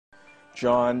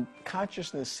John,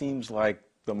 consciousness seems like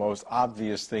the most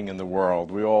obvious thing in the world.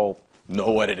 We all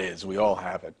know what it is. We all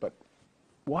have it. But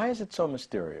why is it so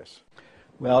mysterious?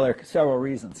 Well, there are several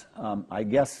reasons. I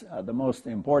guess the most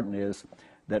important is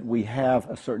that we have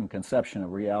a certain conception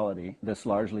of reality that's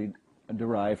largely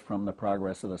derived from the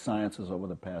progress of the sciences over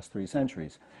the past 3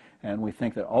 centuries. And we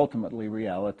think that ultimately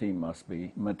reality must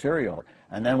be material.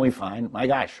 And then we find, my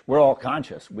gosh, we're all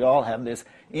conscious. We all have this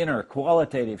inner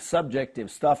qualitative, subjective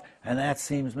stuff, and that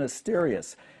seems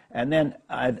mysterious. And then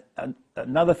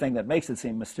another thing that makes it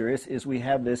seem mysterious is we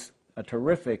have this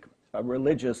terrific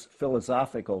religious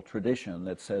philosophical tradition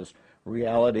that says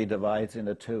reality divides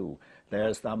into 2.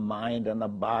 There's the mind and the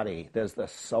body. There's the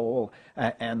soul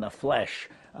and the flesh.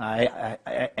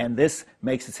 And this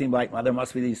makes it seem like, well, there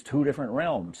must be these 2 different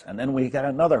realms. And then we got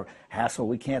another hassle.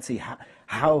 We can't see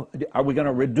how are we going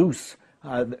to reduce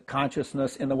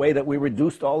consciousness in the way that we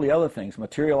reduced all the other things.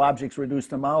 Material objects reduced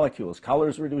to molecules,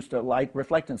 colors reduced to light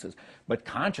reflectances. But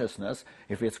consciousness,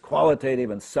 if it's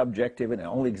qualitative and subjective and it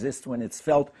only exists when it's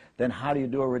felt, then how do you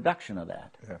do a reduction of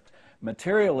that? Yeah.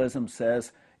 Materialism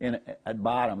says, at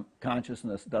bottom,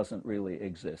 consciousness doesn't really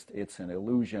exist. It's an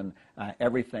illusion.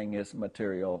 Everything is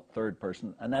material, third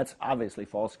person. And that's obviously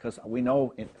false because we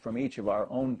know from each of our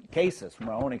own cases, from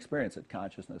our own experience, that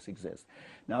consciousness exists.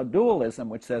 Now, dualism,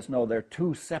 which says, no, they're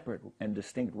 2 separate and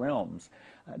distinct realms,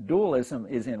 dualism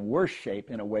is in worse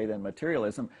shape in a way than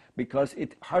materialism because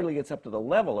it hardly gets up to the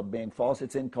level of being false.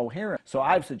 It's incoherent. So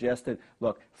I've suggested,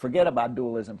 look, forget about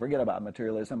dualism, forget about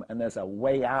materialism, and there's a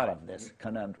way out of this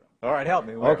conundrum. All right, help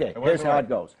me. Okay, here's how it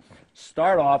goes.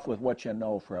 Start off with what you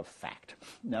know for a fact.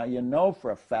 Now, you know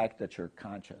for a fact that you're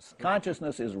conscious.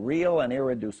 Consciousness is real and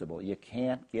irreducible. You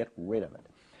can't get rid of it.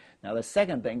 Now, the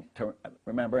second thing to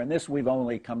remember, and this we've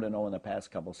only come to know in the past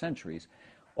couple centuries,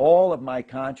 all of my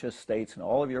conscious states and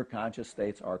all of your conscious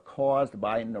states are caused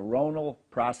by neuronal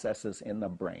processes in the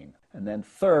brain. And then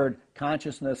third,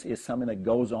 consciousness is something that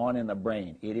goes on in the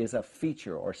brain. It is a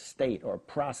feature or state or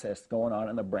process going on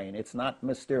in the brain. It's not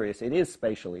mysterious. It is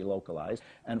spatially localized.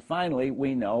 And finally,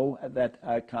 we know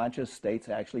that conscious states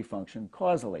actually function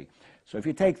causally. So if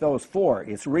you take those 4,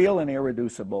 it's real and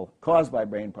irreducible, caused by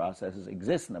brain processes,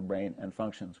 exists in the brain, and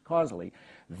functions causally,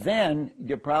 then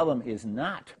your problem is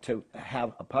not to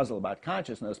have a puzzle about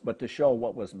consciousness, but to show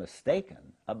what was mistaken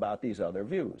about these other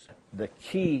views. The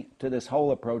key to this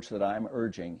whole approach that I'm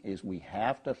urging is we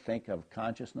have to think of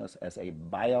consciousness as a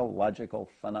biological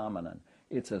phenomenon.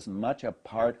 It's as much a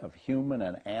part of human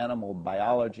and animal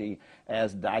biology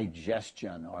as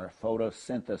digestion or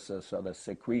photosynthesis or the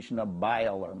secretion of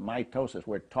bile or mitosis.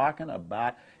 We're talking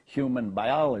about human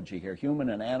biology here, human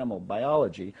and animal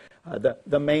biology.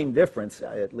 The main difference,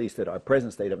 at least at our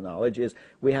present state of knowledge, is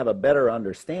we have a better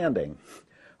understanding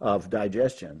of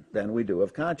digestion than we do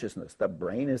of consciousness. The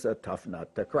brain is a tough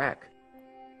nut to crack.